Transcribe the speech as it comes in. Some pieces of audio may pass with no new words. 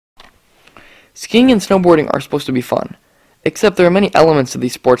Skiing and snowboarding are supposed to be fun, except there are many elements to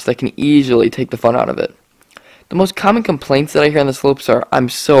these sports that can easily take the fun out of it. The most common complaints that I hear on the slopes are, "I'm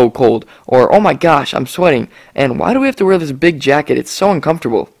so cold," or "Oh my gosh, I'm sweating," and "Why do we have to wear this big jacket? It's so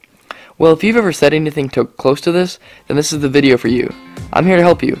uncomfortable." Well, if you've ever said anything close to this, then this is the video for you. I'm here to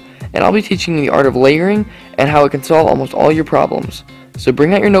help you, and I'll be teaching you the art of layering and how it can solve almost all your problems. So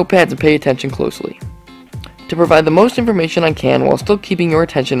bring out your notepads and pay attention closely. To provide the most information I can while still keeping your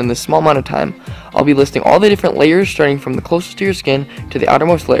attention in this small amount of time, I'll be listing all the different layers starting from the closest to your skin to the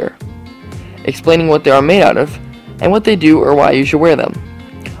outermost layer, explaining what they are made out of, and what they do or why you should wear them.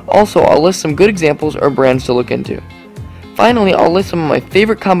 Also, I'll list some good examples or brands to look into. Finally, I'll list some of my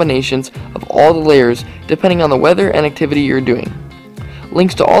favorite combinations of all the layers depending on the weather and activity you're doing.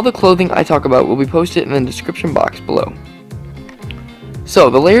 Links to all the clothing I talk about will be posted in the description box below. So,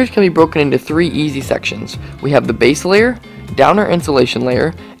 the layers can be broken into three easy sections. We have the base layer, downer insulation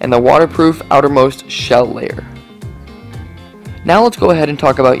layer, and the waterproof outermost shell layer. Now let's go ahead and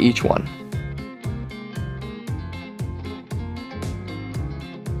talk about each one.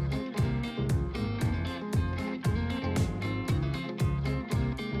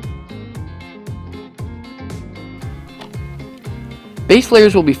 Base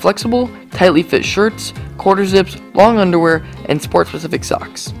layers will be flexible, tightly fit shirts, quarter zips, long underwear, and sport-specific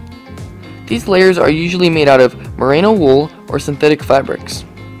socks. These layers are usually made out of merino wool or synthetic fabrics.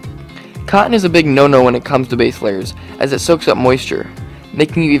 Cotton is a big no-no when it comes to base layers, as it soaks up moisture,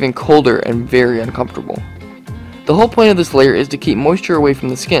 making you even colder and very uncomfortable. The whole point of this layer is to keep moisture away from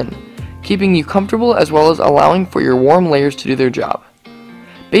the skin, keeping you comfortable as well as allowing for your warm layers to do their job.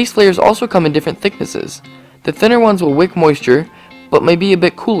 Base layers also come in different thicknesses. The thinner ones will wick moisture, but may be a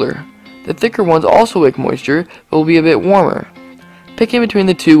bit cooler. The thicker ones also wick moisture, but will be a bit warmer. Picking between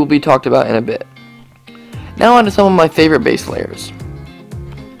the two will be talked about in a bit. Now on to some of my favorite base layers.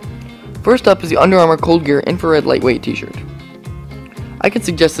 First up is the Under Armour Cold Gear Infrared Lightweight t-shirt. I can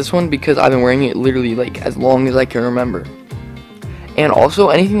suggest this one because I've been wearing it literally like as long as I can remember. And also,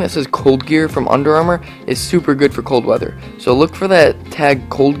 anything that says Cold Gear from Under Armour is super good for cold weather, so look for that tag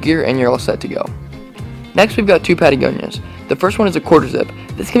Cold Gear and you're all set to go. Next, we've got two Patagonias. The first one is a quarter zip.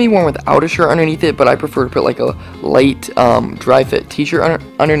 This can be worn without a shirt underneath it, but I prefer to put like a light Dri-fit t-shirt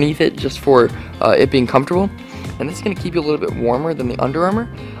underneath it just for it being comfortable. And this is going to keep you a little bit warmer than the Under Armour,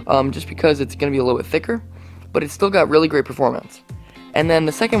 just because it's going to be a little bit thicker, but it's still got really great performance. And then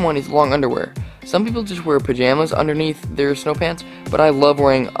the second one is long underwear. Some people just wear pajamas underneath their snow pants, but I love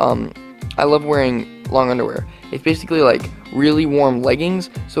wearing long underwear. It's basically like really warm leggings,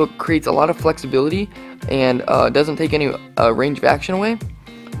 so it creates a lot of flexibility and doesn't take any range of action away,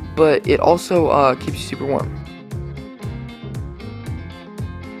 but it also keeps you super warm.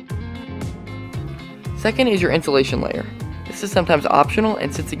 Second is your insulation layer. This is sometimes optional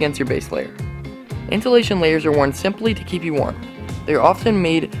and sits against your base layer. Insulation layers are worn simply to keep you warm. They are often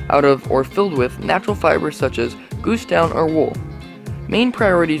made out of or filled with natural fibers such as goose down or wool. Main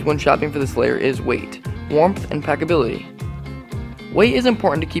priorities when shopping for this layer is weight, warmth, and packability. Weight is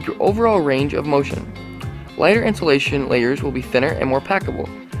important to keep your overall range of motion. Lighter insulation layers will be thinner and more packable,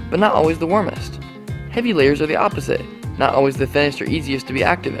 but not always the warmest. Heavy layers are the opposite, not always the thinnest or easiest to be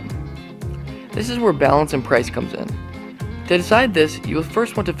active in. This is where balance and price comes in. To decide this, you will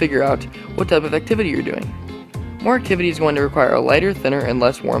first want to figure out what type of activity you're doing. More activity is going to require a lighter, thinner, and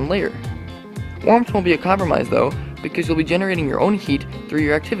less warm layer. Warmth won't be a compromise though, because you'll be generating your own heat through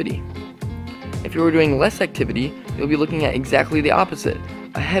your activity. If you are doing less activity, you'll be looking at exactly the opposite,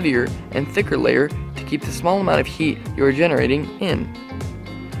 a heavier and thicker layer to keep the small amount of heat you are generating in.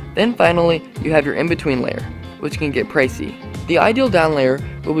 Then finally, you have your in-between layer, which can get pricey. The ideal down layer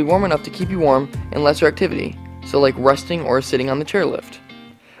will be warm enough to keep you warm in lesser activity, so like resting or sitting on the chairlift.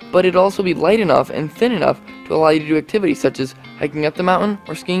 But it'll also be light enough and thin enough to allow you to do activities such as hiking up the mountain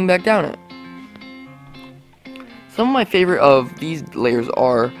or skiing back down it. Some of my favorite of these layers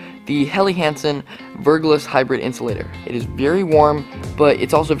are the Helly Hansen Vergless Hybrid Insulator. It is very warm, but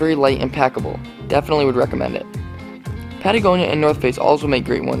it's also very light and packable. Definitely would recommend it. Patagonia and North Face also make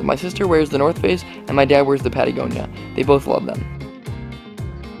great ones. My sister wears the North Face and my dad wears the Patagonia. They both love them.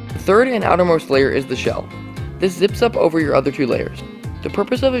 The third and outermost layer is the shell. This zips up over your other two layers. The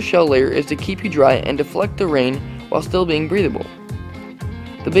purpose of a shell layer is to keep you dry and deflect the rain while still being breathable.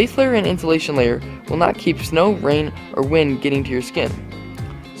 The base layer and insulation layer will not keep snow, rain, or wind getting to your skin.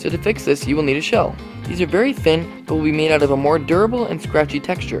 So to fix this, you will need a shell. These are very thin, but will be made out of a more durable and scratchy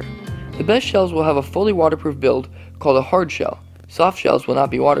texture. The best shells will have a fully waterproof build called a hard shell. Soft shells will not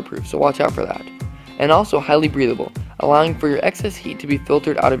be waterproof, so watch out for that. And also highly breathable, allowing for your excess heat to be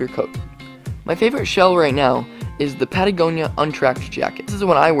filtered out of your coat. My favorite shell right now is the Patagonia Untracked jacket. This is the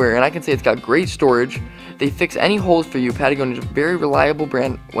one I wear, and I can say it's got great storage. They fix any holes for you. Patagonia is a very reliable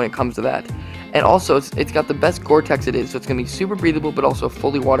brand when it comes to that. And also, it's got the best Gore-Tex it is, so it's going to be super breathable but also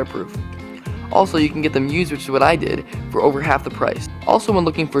fully waterproof. Also, you can get them used, which is what I did, for over half the price. Also, when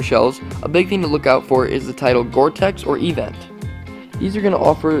looking for shells, a big thing to look out for is the title Gore-Tex or Event. These are going to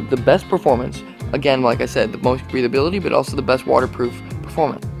offer the best performance. Again, like I said, the most breathability, but also the best waterproof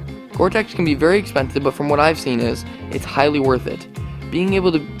performance. Gore-Tex can be very expensive, but from what I've seen it's highly worth it. Being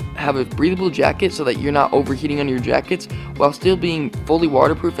able to have a breathable jacket so that you're not overheating under your jackets while still being fully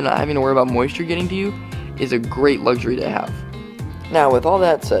waterproof and not having to worry about moisture getting to you is a great luxury to have. Now, with all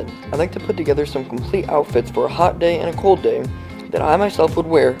that said, I'd like to put together some complete outfits for a hot day and a cold day that I myself would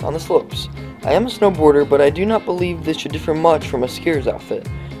wear on the slopes. I am a snowboarder, but I do not believe this should differ much from a skier's outfit.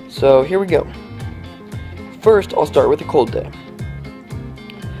 So here we go. First, I'll start with a cold day.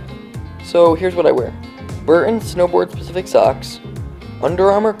 So here's what I wear. Burton snowboard specific socks,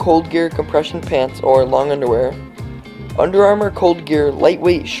 Under Armour Cold Gear compression pants or long underwear, Under Armour Cold Gear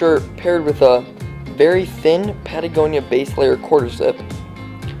lightweight shirt paired with a very thin Patagonia base layer quarter zip,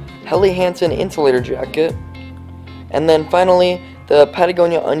 Helly Hansen insulator jacket, and then finally the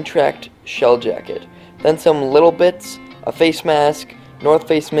Patagonia Untracked shell jacket. Then some little bits, a face mask, North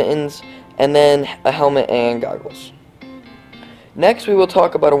Face mittens, and then a helmet and goggles. Next, we will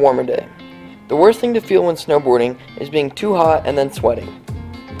talk about a warmer day. The worst thing to feel when snowboarding is being too hot and then sweating.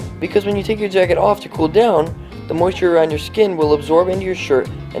 Because when you take your jacket off to cool down, the moisture around your skin will absorb into your shirt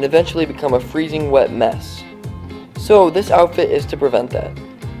and eventually become a freezing wet mess. So this outfit is to prevent that.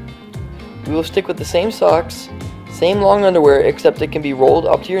 We will stick with the same socks, same long underwear except it can be rolled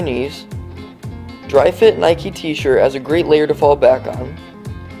up to your knees, Dri-fit Nike t-shirt as a great layer to fall back on,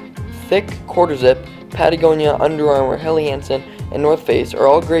 thick quarter zip, Patagonia, Under Armour, Helly Hansen, and North Face are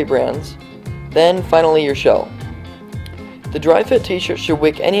all great brands. Then finally your shell. The Dri-fit t-shirt should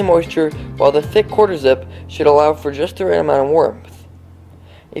wick any moisture while the thick quarter zip should allow for just the right amount of warmth.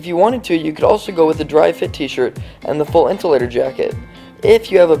 If you wanted to, you could also go with the Dri-fit t-shirt and the full insulator jacket,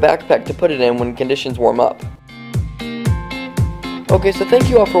 if you have a backpack to put it in when conditions warm up. Okay, so thank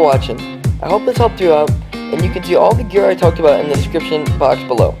you all for watching. I hope this helped you out, and you can see all the gear I talked about in the description box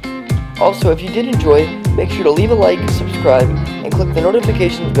below. Also, if you did enjoy, make sure to leave a like, subscribe, and click the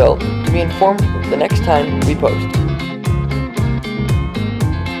notifications bell to be informed the next time we post.